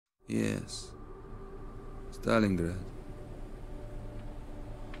Yes. Stalingrad.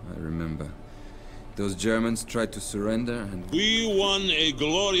 I remember. Those Germans tried to surrender and... We won a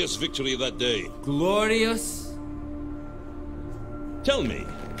glorious victory that day. Glorious? Tell me,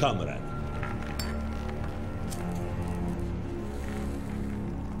 comrade.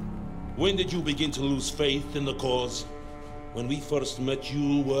 When did you begin to lose faith in the cause? When we first met,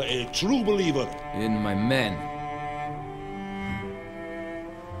 you were a true believer. In my men.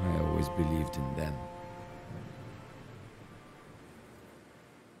 I always believed in them.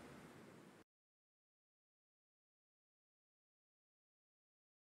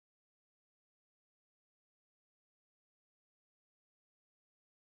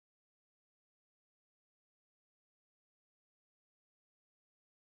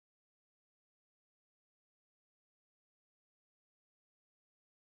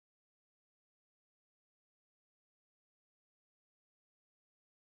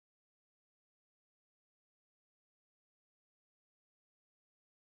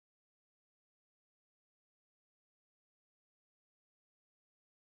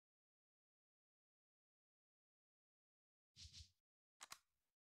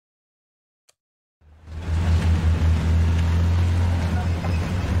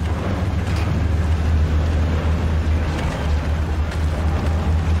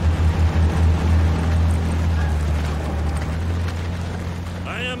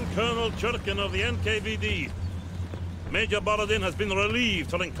 Churkin of the NKVD. Major Borodin has been relieved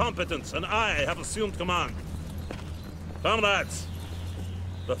for incompetence, and I have assumed command. Comrades,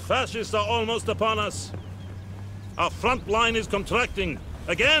 the fascists are almost upon us. Our front line is contracting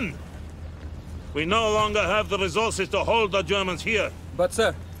again. We no longer have the resources to hold the Germans here. But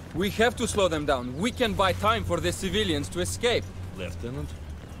sir, we have to slow them down. We can buy time for the civilians to escape. Lieutenant?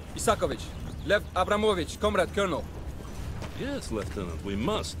 Isakovich, Lev Abramovich, Comrade Colonel. Yes, Lieutenant, we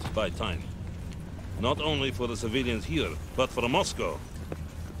must buy time. Not only for the civilians here, but for Moscow.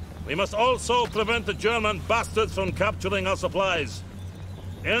 We must also prevent the German bastards from capturing our supplies.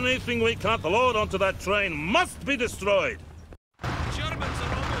 Anything we can't load onto that train must be destroyed. Germans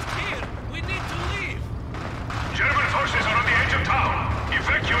are almost here. We need to leave. German forces are on the edge of town.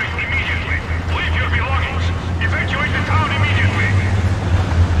 Evacuate immediately. Leave your belongings. Evacuate the town immediately.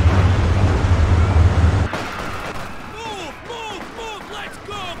 Move! Let's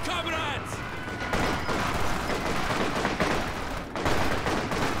go, comrades!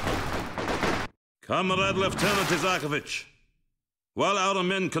 Comrade Lieutenant Isakovich, while our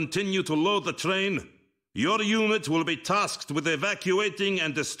men continue to load the train, your unit will be tasked with evacuating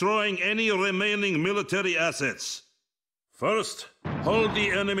and destroying any remaining military assets. First, hold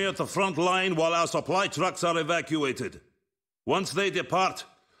the enemy at the front line while our supply trucks are evacuated. Once they depart,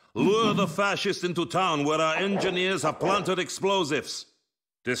 lure the fascists into town where our engineers have planted explosives.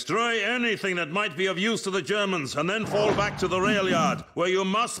 Destroy anything that might be of use to the Germans, and then fall back to the rail yard, where you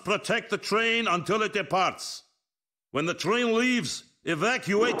must protect the train until it departs. When the train leaves,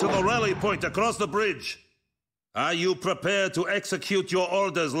 evacuate to the rally point across the bridge. Are you prepared to execute your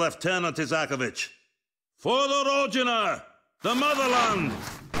orders, Lieutenant Isakovich? For the Rodina, the motherland!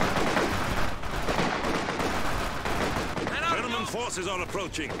 German forces are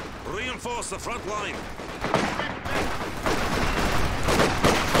approaching. Reinforce the front line.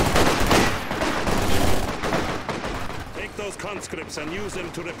 Take those conscripts and use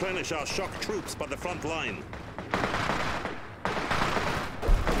them to replenish our shock troops by the front line.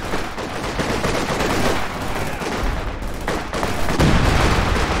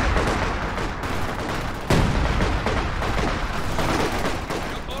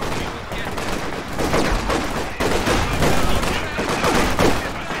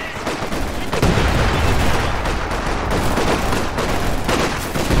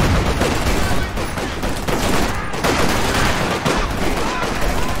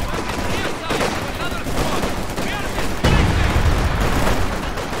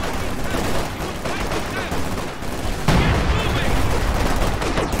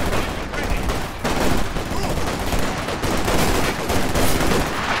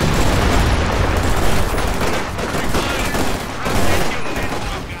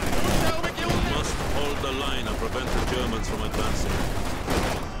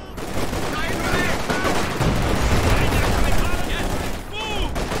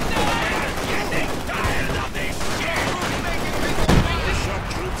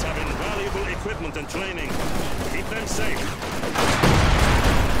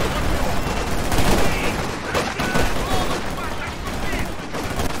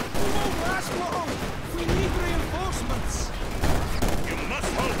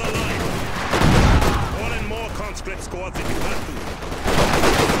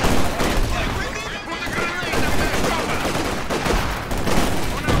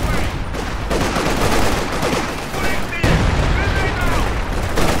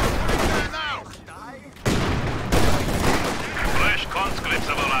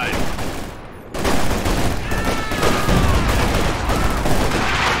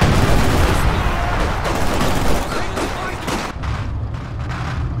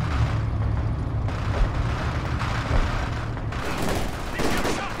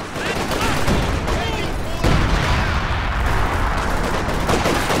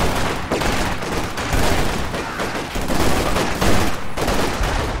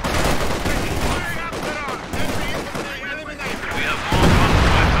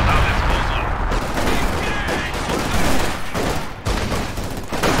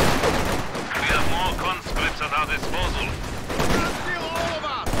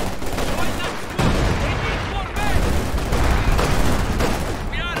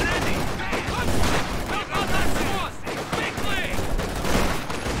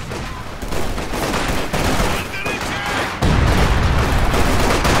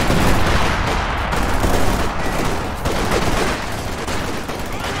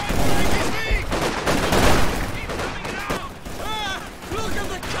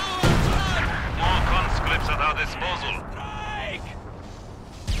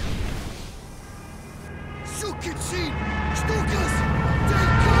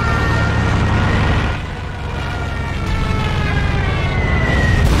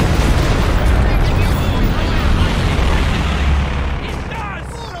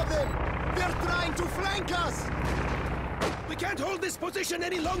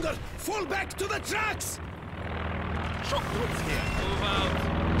 any longer! Fall back to the tracks! Shock troops here. Move out.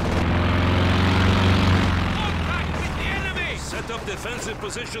 Contact with the enemy! Set up defensive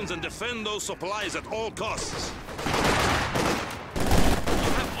positions and defend those supplies at all costs. You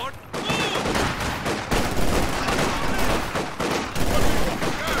have order.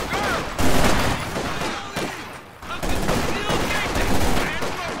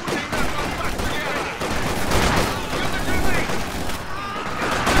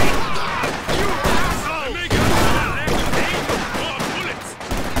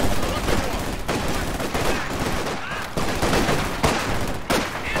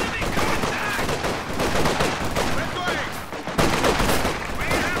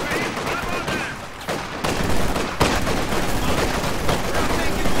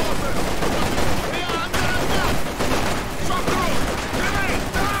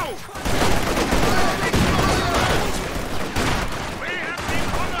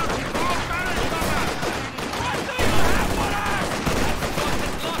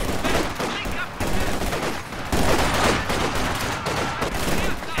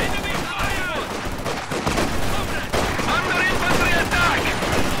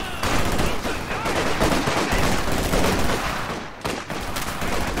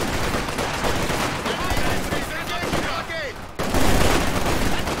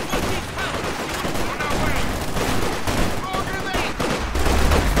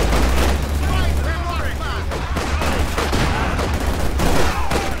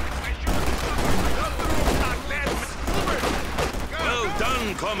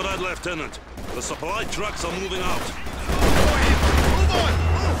 Comrade Lieutenant, the supply trucks are moving out. Move on!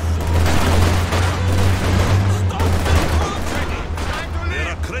 There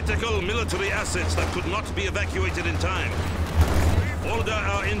are critical military assets that could not be evacuated in time. Order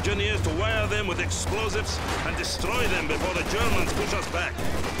our engineers to wire them with explosives and destroy them before the Germans push us back.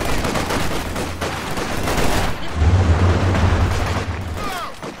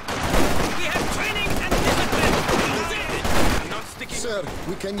 Sir,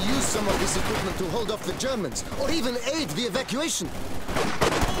 we can use some of this equipment to hold off the Germans, or even aid the evacuation.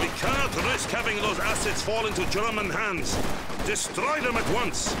 We can't risk having those assets fall into German hands. Destroy them at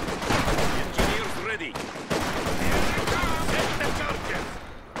once. Engineers ready. Set the target.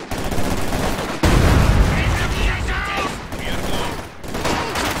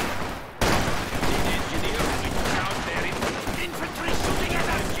 Infantry shooting at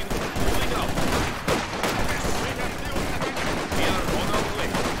us! Moving out. We are on our way.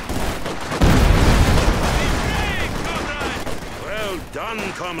 Well done,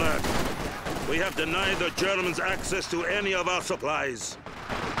 comrade. We have denied the Germans access to any of our supplies.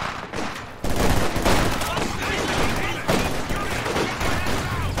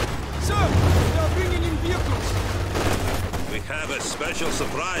 Sir, they are bringing in vehicles. We have a special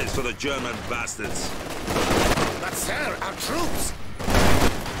surprise for the German bastards. But sir, our troops!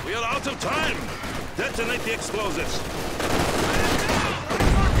 We are out of time. Detonate the explosives.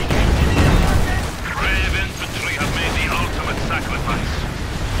 Brave infantry have made the ultimate sacrifice.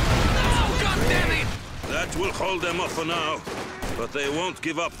 Oh, God damn it! That will hold them off for now, but they won't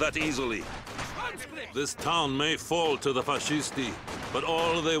give up that easily. This town may fall to the fascisti, but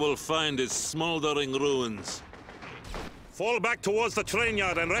all they will find is smoldering ruins. Fall back towards the train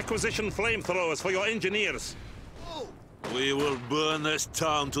yard and requisition flamethrowers for your engineers. We will burn this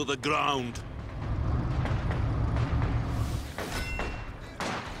town to the ground.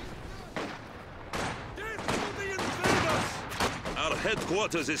 Our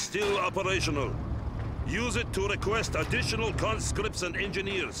headquarters is still operational. Use it to request additional conscripts and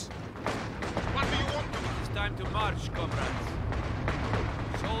engineers. What do you want? It's time to march, comrades.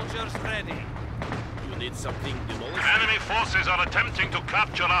 Soldiers ready. You need something demolished? Enemy forces are attempting to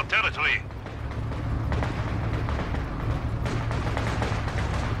capture our territory.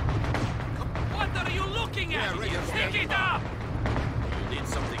 What are you looking at? Pick it up! You need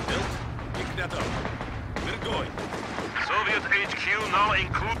something built? Pick that up. We're going. Soviet HQ now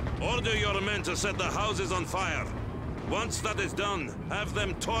include... Order your men to set the houses on fire. Once that is done, have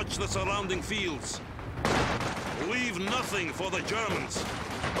them torch the surrounding fields. Leave nothing for the Germans.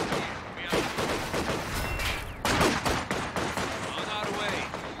 On our way.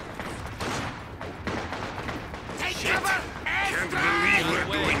 Take cover! Can't believe we're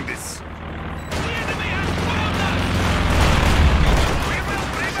doing this. The enemy has found us! We will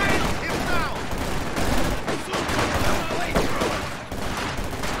prevail him now!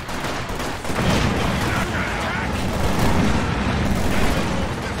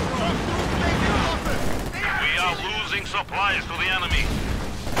 We are losing supplies to the enemy.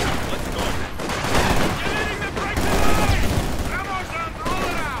 Let's go.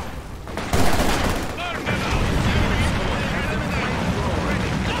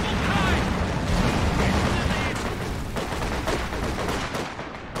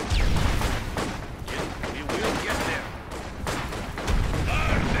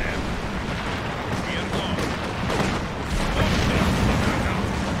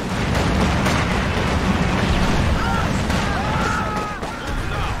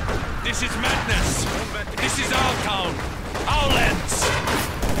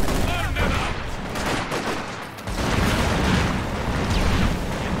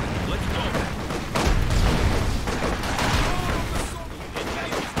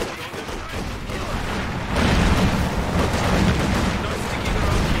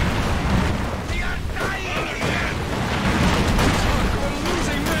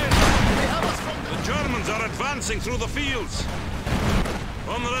 advancing through the fields.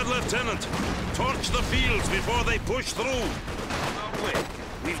 Comrade Lieutenant, torch the fields before they push through. No way.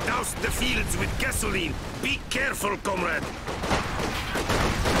 We've doused the fields with gasoline. Be careful, comrade.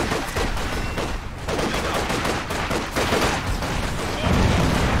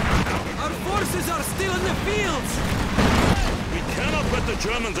 Our forces are still in the fields! We cannot let the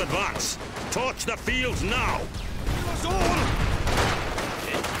Germans advance. Torch the fields now. Kill us all!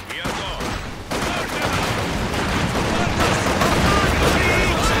 We are gone.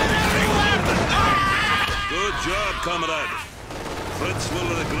 Good job, comrade. Fritz will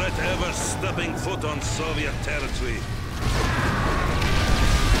regret ever stepping foot on Soviet territory.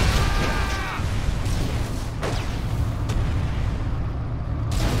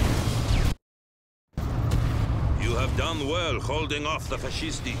 You have done well holding off the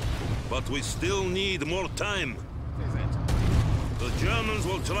fascisti, but we still need more time. The Germans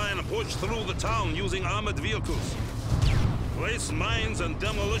will try and push through the town using armored vehicles. Place mines and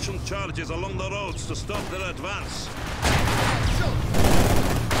demolition charges along the roads to stop their advance.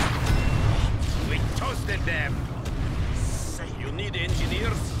 We toasted them. Say, you need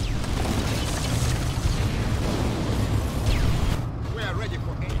engineers? We are ready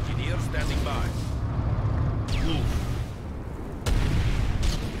for engineers standing by. Move.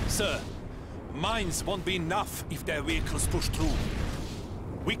 Sir, mines won't be enough if their vehicles push through.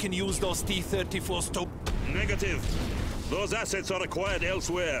 We can use those T-34s to... Negative. Those assets are acquired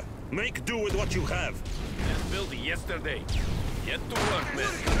elsewhere. Make do with what you have. And built yesterday. Get to work, men.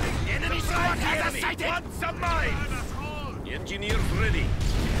 Enemy squad has us sighted! Want some mines! Engineers ready.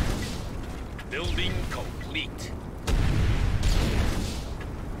 Building complete.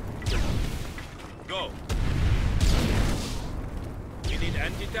 Go. We need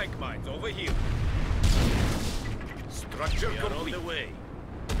anti-tank mines over here. Structure complete. On the way.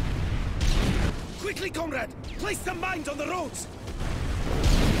 Quickly, comrade! Place some mines on the roads!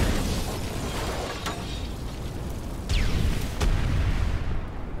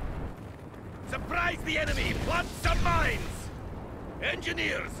 Surprise the enemy! Plant some mines!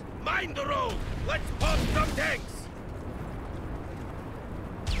 Engineers, mine the road! Let's pop some tanks!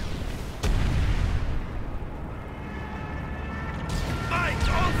 Mines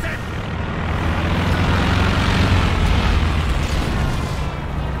all set!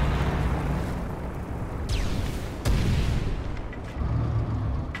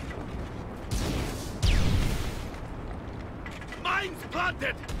 Mines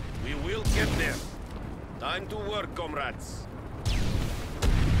planted! We will get there. Time to work, comrades.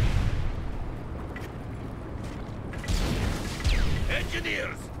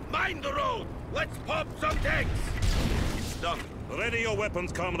 Engineers, mine the road! Let's pop some tanks! It's done. Ready your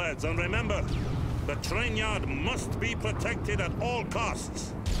weapons, comrades, and remember, the train yard must be protected at all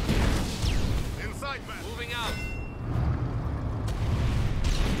costs. Inside, man. Moving out.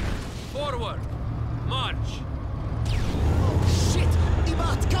 Forward. March. Shit!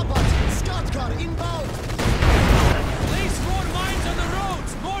 Ibat, Kapat! Scout car inbound! Place more mines on the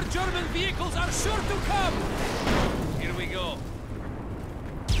roads! More German vehicles are sure to come! Here we go.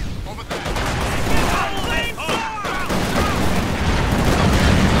 Over there.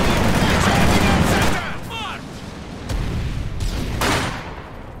 March!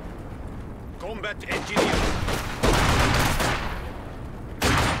 Combat engineers.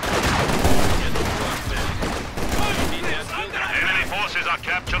 Enemy forces are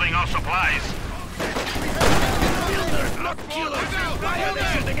capturing our supplies. Builders, not killers! Why are they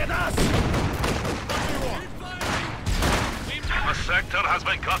shooting at us? A sector has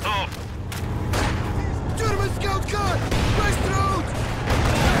been cut off. German scout car! West road!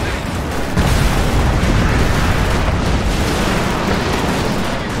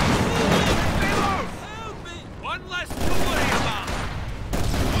 Help me! One less to worry about!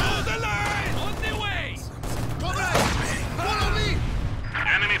 Hold the line! On the way! Comrades! Follow me!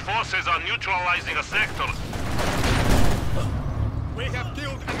 Enemy forces are neutralizing a sector. We have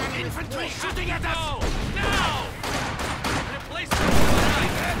killed an enemy infantry shooting at us! Go! Now! Replace them with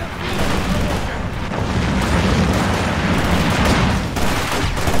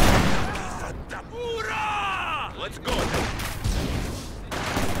Hoorah! Let's go!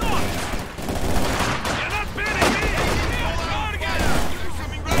 You're not beating me! Target!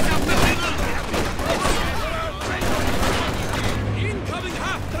 Incoming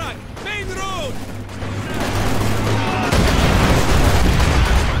half-track! Main road!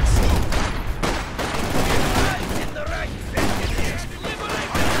 In the right!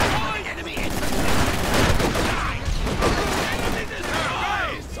 Liberate the enemy infantry!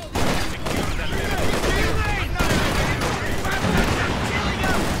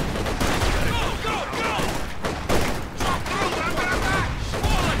 Go, go, go!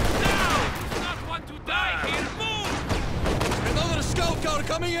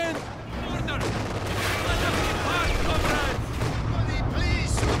 coming in! Order! Let us depart, comrades! Please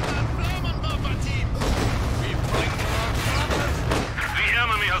shoot that Flammenwerfer team! We fight for our brothers! The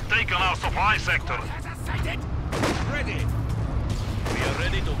enemy has taken our supply sector. Ready! We are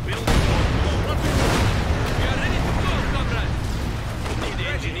ready to build the wall. We are ready to go, comrades! We need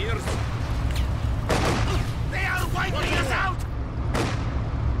engineers. They are wiping us out!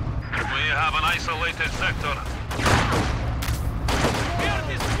 We have an isolated sector. We are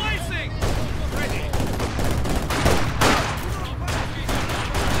displacing! Ready!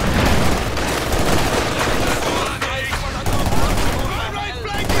 Right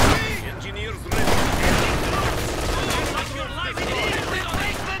flank is me! Engineers ready!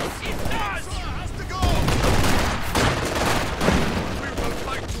 Has to go! We will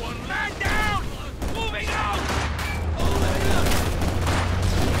fight to one man down! Moving out!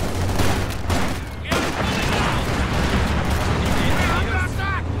 We are coming out!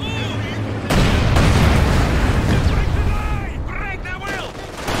 Break the line! Break the will!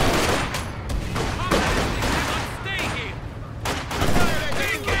 Stay here!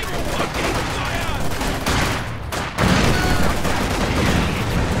 Taking fucking fire!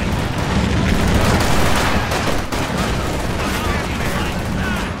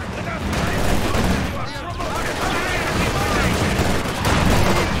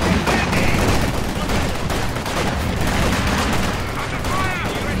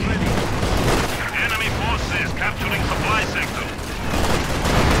 Enemy forces capturing supply sector.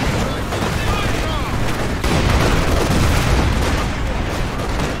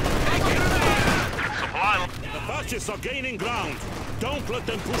 Supply. The fascists are gaining ground. Don't let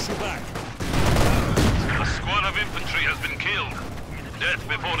them push you back. A squad of infantry has been killed. Death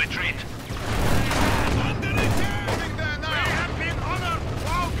before retreat. Moving there now! We have been honored!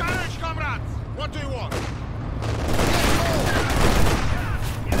 Wow, courage, comrades! What do you want?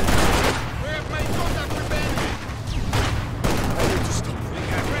 We have made contact with the enemy! I need to stop. We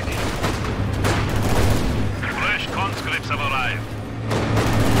are ready! Fresh conscripts have arrived.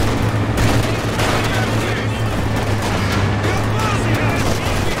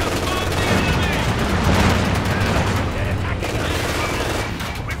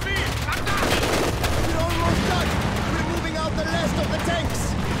 We're almost done. We're moving out the last of the tanks.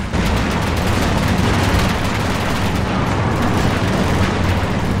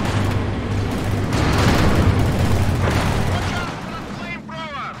 Watch out for a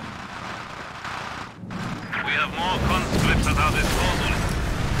flamethrower! We have more conscripts at our disposal.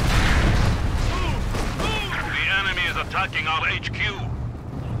 The enemy is attacking our HQ.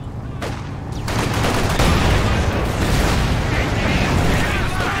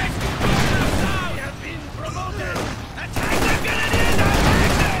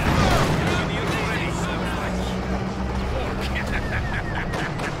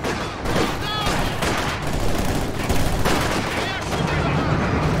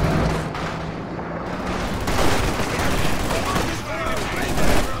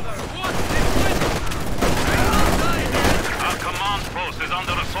 Our command post is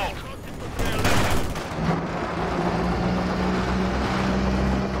under assault.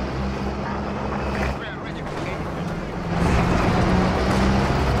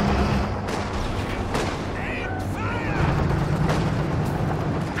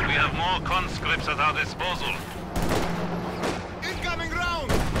 We have more conscripts at our disposal. Incoming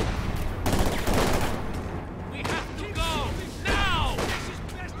round! We have to go! Now!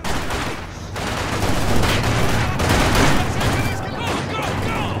 Go, go,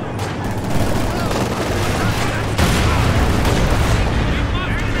 go! We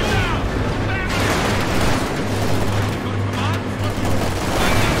must go! Your command?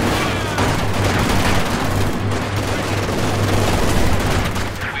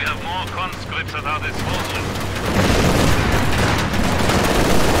 We have more conscripts at our disposal.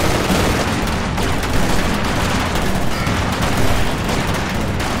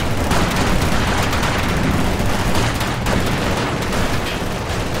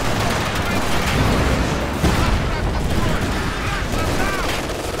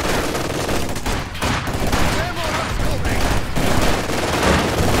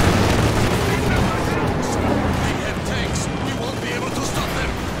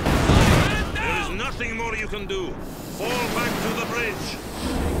 There is nothing more you can do. Fall back to the bridge.